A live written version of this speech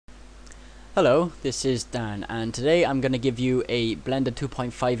Hello, this is Dan, and today I'm going to give you a Blender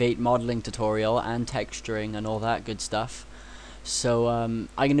 2.58 modeling tutorial and texturing and all that good stuff. So I'm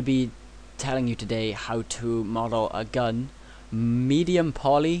going to be telling you today how to model a gun, medium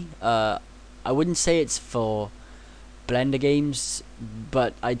poly. I wouldn't say it's for Blender games,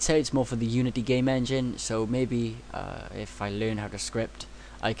 but I'd say it's more for the Unity game engine. So maybe if I learn how to script,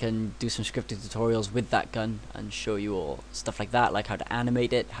 I can do some scripted tutorials with that gun and show you all stuff like that, like how to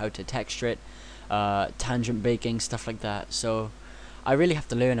animate it, how to texture it, tangent baking, stuff like that. So I really have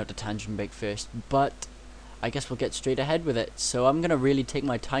to learn how to tangent bake first, but I guess we'll get straight ahead with it. So I'm going to really take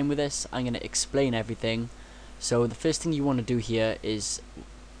my time with this. I'm going to explain everything. So the first thing you want to do here is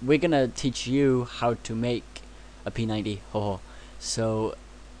we're going to teach you how to make a P90. So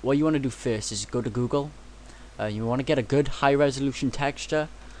what you want to do first is go to Google. You want to get a good high resolution texture.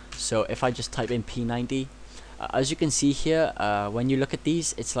 So if I just type in P90, as you can see here, when you look at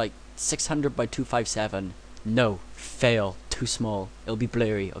these, it's like 600 by 257. No, fail, too small. It'll be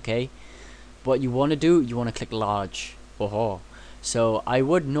blurry, okay? What you want to do, you want to click large. So I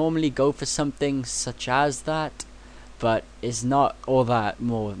would normally go for something such as that, but it's not all that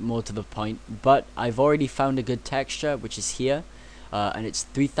more to the point. But I've already found a good texture, which is here. And it's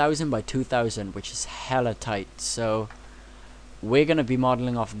 3000 by 2000, which is hella tight. So we're gonna be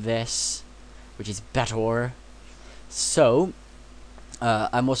modeling off this, which is better. So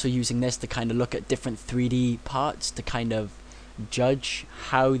I'm also using this to kind of look at different 3D parts to kind of judge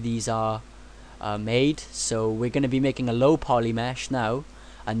how these are made. So we're gonna be making a low poly mesh now,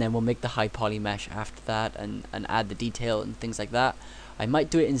 and then we'll make the high poly mesh after that, and add the detail and things like that. I might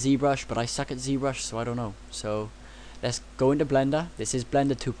do it in ZBrush, but I suck at ZBrush, so I don't know. So let's go into Blender. This is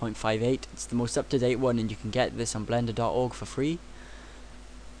Blender 2.58. It's the most up-to-date one, and you can get this on blender.org for free.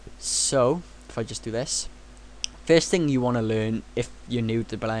 So if I just do this, first thing you want to learn if you're new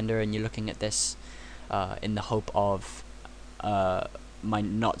to Blender and you're looking at this in the hope of my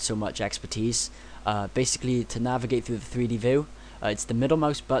not so much expertise, basically to navigate through the 3D view, it's the middle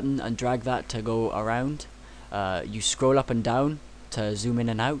mouse button and drag that to go around. You scroll up and down to zoom in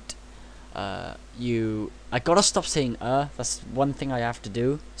and out. I gotta stop saying that's one thing I have to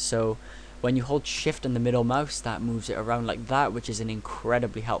do. So when you hold shift in the middle mouse, that moves it around like that, which is an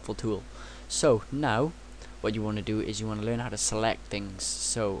incredibly helpful tool. So now what you want to do is you want to learn how to select things.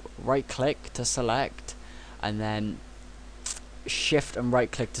 So right click to select, and then shift and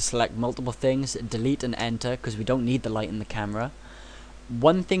right click to select multiple things, delete and enter because we don't need the light in the camera.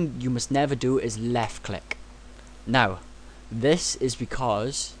 One thing you must never do is left click. Now this is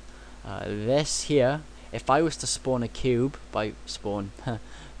because this here, if I was to spawn a cube by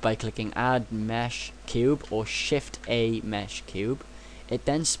by clicking add mesh cube or shift a mesh cube, it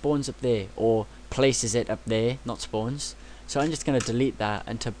then spawns up there, or places it up there, not spawns. So I'm just going to delete that,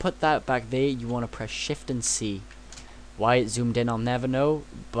 and to put that back there you want to press shift and C. Why it zoomed in I'll never know,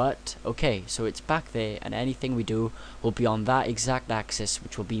 but okay, so it's back there, and anything we do will be on that exact axis,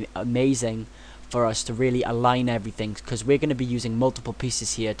 which will be amazing for us to really align everything, because we're going to be using multiple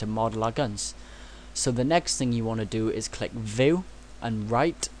pieces here to model our guns. So the next thing you want to do is click view and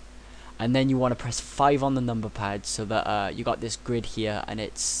right, and then you want to press 5 on the number pad, so that you got this grid here, and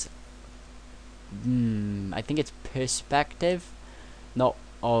it's I think it's perspective, not,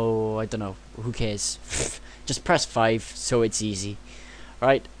 oh, I don't know, who cares. Just press 5 so it's easy,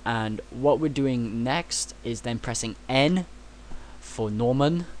 right? And what we're doing next is then pressing N for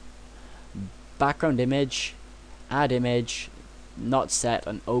Norman, background image, add image, not set,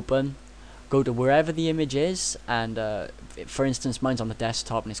 and open. Go to wherever the image is, and for instance mine's on the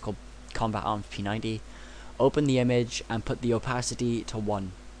desktop and it's called Combat Arms P90. Open the image and put the opacity to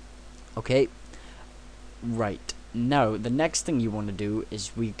 1. Okay, right, now the next thing you want to do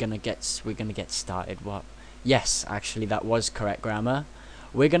is we're gonna get started. What? Yes, actually that was correct grammar.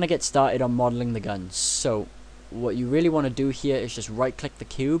 We're gonna get started on modeling the guns. So what you really want to do here is just right click the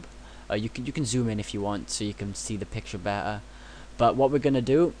cube. You can zoom in if you want so you can see the picture better. But what we're going to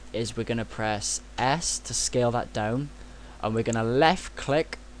do is we're going to press S to scale that down, and we're going to left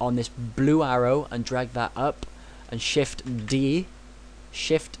click on this blue arrow and drag that up, and shift D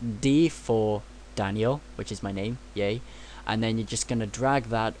for Daniel, which is my name, yay. And then you're just going to drag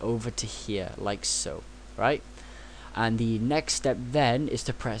that over to here like so, right? And the next step then is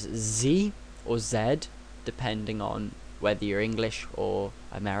to press Z or Z depending on whether you're English or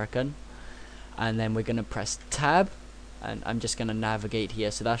American, and then we're going to press tab, and I'm just going to navigate here.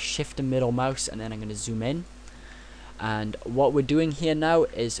 So that's shift and middle mouse, and then I'm going to zoom in. And what we're doing here now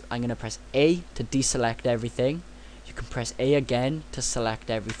is I'm going to press A to deselect everything. You can press A again to select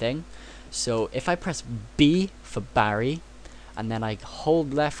everything. So if I press B for Barry, and then I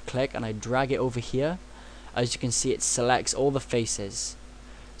hold left click and I drag it over here. As you can see, it selects all the faces.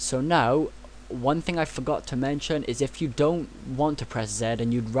 So now, one thing I forgot to mention is if you don't want to press Z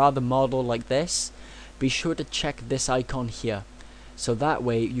and you'd rather model like this, be sure to check this icon here. So that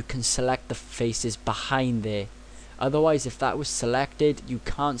way you can select the faces behind there. Otherwise, if that was selected, you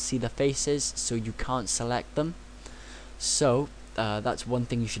can't see the faces, so you can't select them. So that's one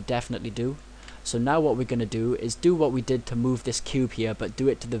thing you should definitely do. So now what we're going to do is do what we did to move this cube here, but do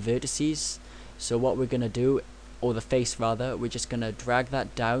it to the vertices. So what we're going to do, or the face rather, we're just going to drag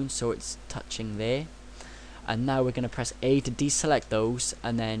that down so it's touching there. And now we're going to press A to deselect those,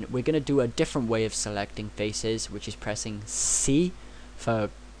 and then we're going to do a different way of selecting faces, which is pressing C for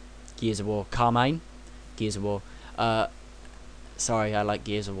Gears of War, Carmine, Gears of War. Sorry, I like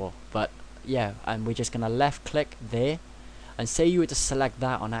Gears of War, but yeah, and we're just going to left click there, and say you were to select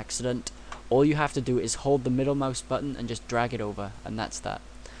that on accident, all you have to do is hold the middle mouse button and just drag it over, and that's that.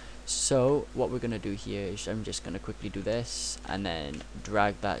 So what we're going to do here is I'm just going to quickly do this and then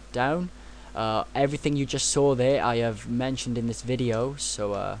drag that down. Everything you just saw there I have mentioned in this video,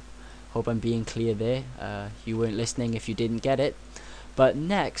 so hope I'm being clear there. You weren't listening if you didn't get it. But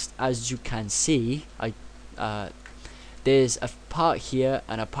next, as you can see, there's a part here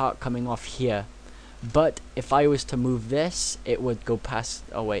and a part coming off here. But if I was to move this, it would go past,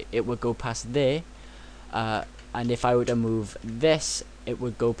 oh wait, it would go past there. And if I were to move this, it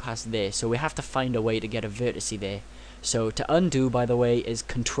would go past there. So we have to find a way to get a vertex there. So to undo, by the way, is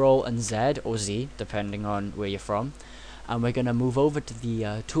Control and Z, or Z, depending on where you're from. And we're going to move over to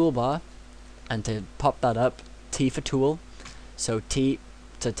the toolbar, and to pop that up, T for tool. So T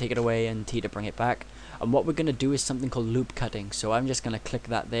to take it away and T to bring it back. And what we're going to do is something called loop cutting. So I'm just going to click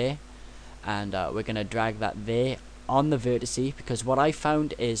that there, and we're going to drag that there on the vertice, because what I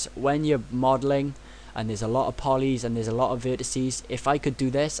found is when you're modeling and there's a lot of polys and there's a lot of vertices, if I could do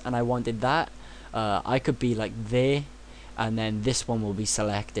this and I wanted that, I could be like there, and then this one will be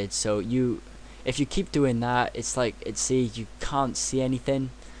selected. So if you keep doing that, it's like, you can't see anything,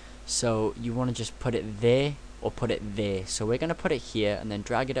 so you want to just put it there or put it there. So we're going to put it here and then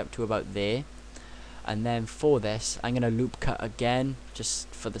drag it up to about there. And then for this, I'm going to loop cut again, just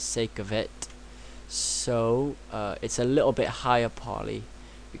for the sake of it. So it's a little bit higher poly,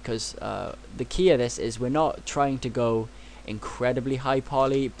 because the key of this is we're not trying to go incredibly high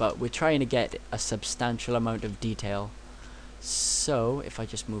poly, but we're trying to get a substantial amount of detail. So if I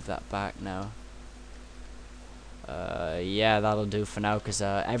just move that back now, yeah, that'll do for now, because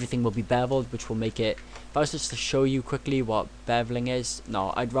everything will be beveled, which will make it, if I was just to show you quickly what beveling is,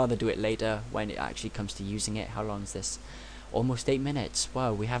 no, I'd rather do it later when it actually comes to using it. How long is this? Almost 8 minutes.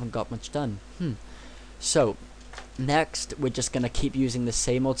 Wow, we haven't got much done. So next, we're just going to keep using the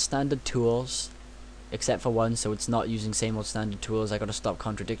same old standard tools, except for one, so it's not using same old standard tools. I gotta stop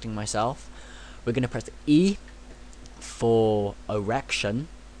contradicting myself. We're going to press E for erection.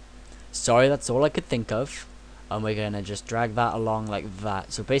 Sorry, that's all I could think of. And we're going to just drag that along like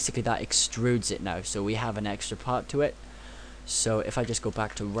that. So basically that extrudes it now, so we have an extra part to it. So if I just go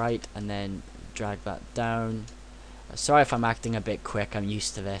back to right and then drag that down. Sorry if I'm acting a bit quick, I'm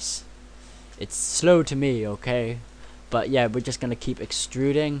used to this. It's slow to me, okay? But yeah, we're just going to keep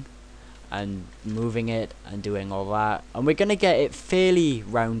extruding and moving it and doing all that. And we're going to get it fairly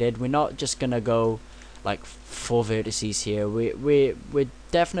rounded. We're not just going to go like 4 vertices here. We're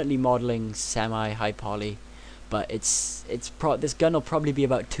definitely modeling semi-high poly. But this gun will probably be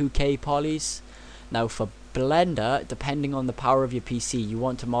about 2K polys. Now for Blender, depending on the power of your PC, you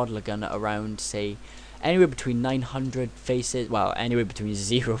want to model a gun at around, say, anywhere between 900 faces, well, anywhere between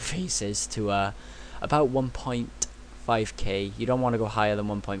 0 faces to about 1.5K. You don't want to go higher than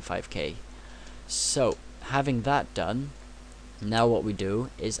 1.5K. So having that done, now what we do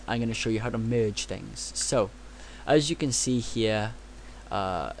is I'm going to show you how to merge things. So as you can see here,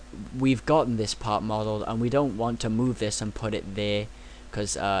 we've gotten this part modeled, and we don't want to move this and put it there,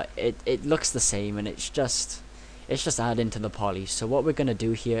 because it looks the same, and it's just adding to the poly. So what we're going to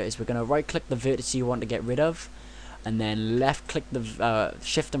do here is we're going to right click the vertex you want to get rid of, and then left click the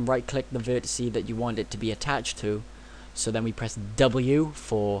shift and right click the vertex that you want it to be attached to. So then we press W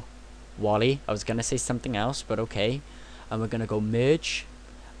for Wally. I was going to say something else, but okay. And we're going to go merge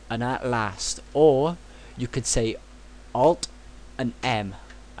and at last, or you could say Alt and M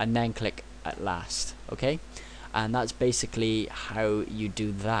and then click at last, okay? And that's basically how you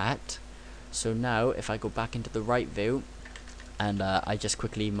do that. So now if I go back into the right view and I just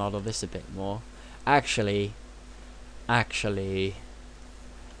quickly model this a bit more, actually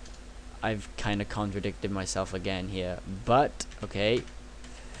I've kind of contradicted myself again here, but okay,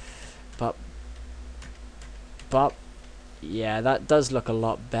 but Yeah, that does look a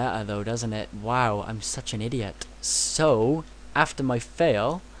lot better though, doesn't it? Wow, I'm such an idiot. So, after my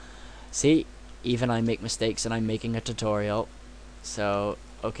fail, see, even I make mistakes and I'm making a tutorial. So,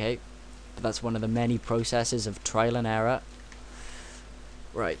 okay, but that's one of the many processes of trial and error.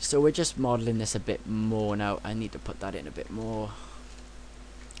 Right, so we're just modeling this a bit more now. I need to put that in a bit more.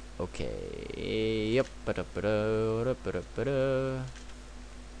 Okay, yep.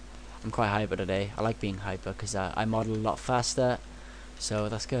 I'm quite hyper today. I like being hyper because I model a lot faster, so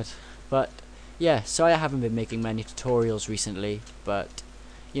that's good. But yeah, so I haven't been making many tutorials recently, but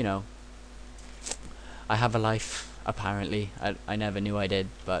you know, I have a life apparently. I never knew I did,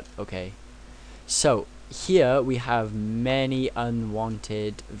 but okay. So here we have many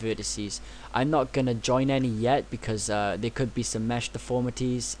unwanted vertices. I'm not gonna join any yet because there could be some mesh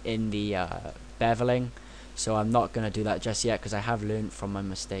deformities in the beveling, so I'm not gonna do that just yet because I have learned from my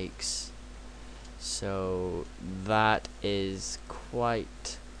mistakes. So that is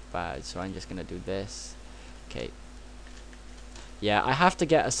quite bad, so I'm just gonna do this. Okay, yeah, I have to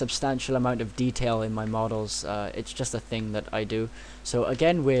get a substantial amount of detail in my models. It's just a thing that I do. So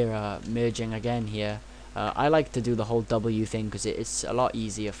again, we're merging again here. I like to do the whole W thing because it's a lot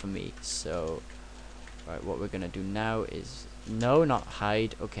easier for me. So, right, what we're gonna do now is no, not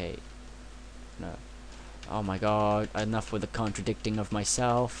hide. Okay, no. Oh my God! Enough with the contradicting of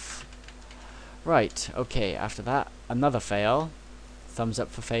myself. Right. Okay. After that, another fail. Thumbs up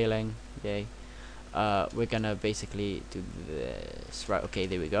for failing. Yay. We're gonna basically do this. Right, okay,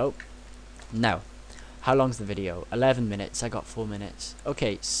 there we go. Now, how long's the video? 11 minutes. I got 4 minutes.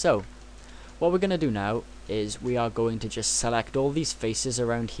 Okay, so what we're gonna do now is we are going to just select all these faces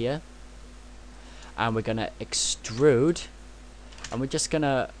around here, and we're gonna extrude, and we're just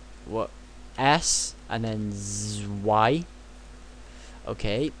gonna S and then Y.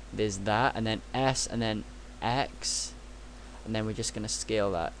 Okay, there's that, and then S and then X. And then we're just going to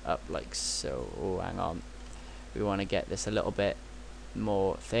scale that up like so. Oh, hang on. We want to get this a little bit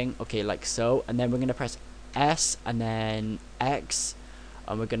more thing. Okay, like so. And then we're going to press S and then X.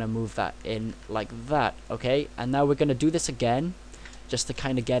 And we're going to move that in like that. Okay, and now we're going to do this again. Just to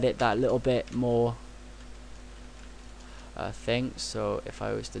kind of get it that little bit more thing. So if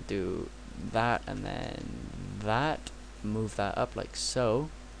I was to do that and then that. Move that up like so.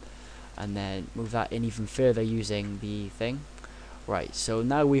 And then move that in even further using the thing. Right, so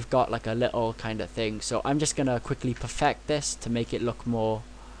now we've got like a little kind of thing. So I'm just gonna quickly perfect this to make it look more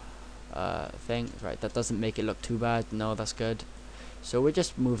thing. Right, that doesn't make it look too bad. No, that's good. So we're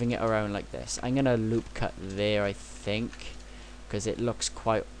just moving it around like this. I'm gonna loop cut there, I think, because it looks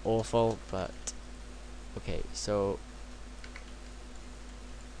quite awful. But okay, so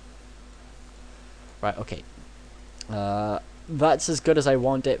right, okay. That's as good as I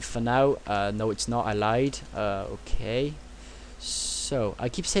want it for now. No, it's not. I lied. Okay. So I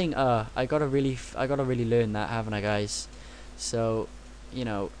keep saying I gotta really learn that, haven't I, guys? So, you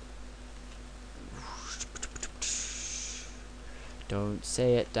know, don't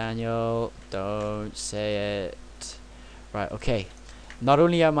say it, Daniel. Don't say it. Right. Okay. Not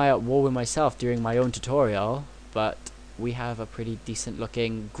only am I at war with myself during my own tutorial, but we have a pretty decent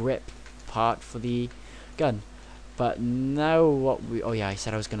looking grip part for the gun. But now what we... Oh yeah, I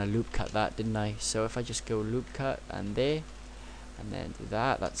said I was going to loop cut that, didn't I? So if I just go loop cut and there, and then do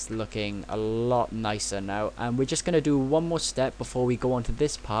that, that's looking a lot nicer now. And we're just going to do one more step before we go on to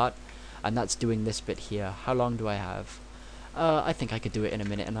this part, and that's doing this bit here. How long do I have? I think I could do it in a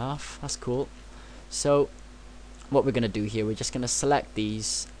minute and a half. That's cool. So what we're going to do here, we're just going to select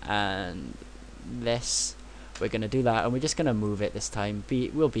these and this. We're going to do that, and we're just going to move it this time.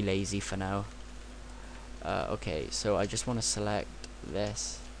 We'll be lazy for now. Okay, so I just want to select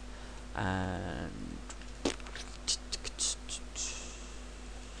this and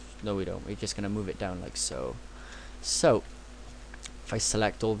no, we don't. We're just gonna move it down like so. So if I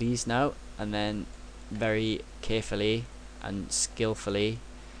select all these now and then very carefully and skillfully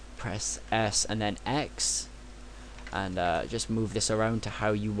press S and then X and just move this around to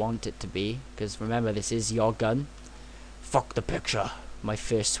how you want it to be, because remember, this is your gun. Fuck the picture, my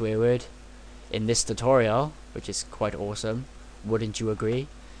first swear word in this tutorial, which is quite awesome, wouldn't you agree?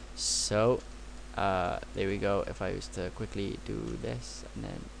 So there we go. If I was to quickly do this and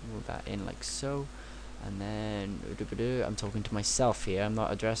then move that in like so, and then I'm talking to myself here, I'm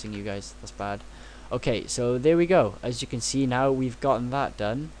not addressing you guys, that's bad. Okay, so there we go. As you can see, now we've gotten that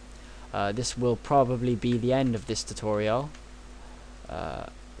done. This will probably be the end of this tutorial.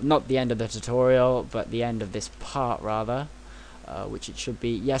 Not the end of the tutorial, but the end of this part rather. which it should be.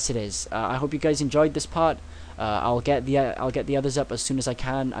 Yes, it is. I hope you guys enjoyed this part. I'll get the others up as soon as I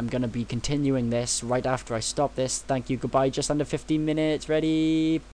can. I'm gonna be continuing this right after I stop this. Thank you. Goodbye. Just under 15 minutes. Ready?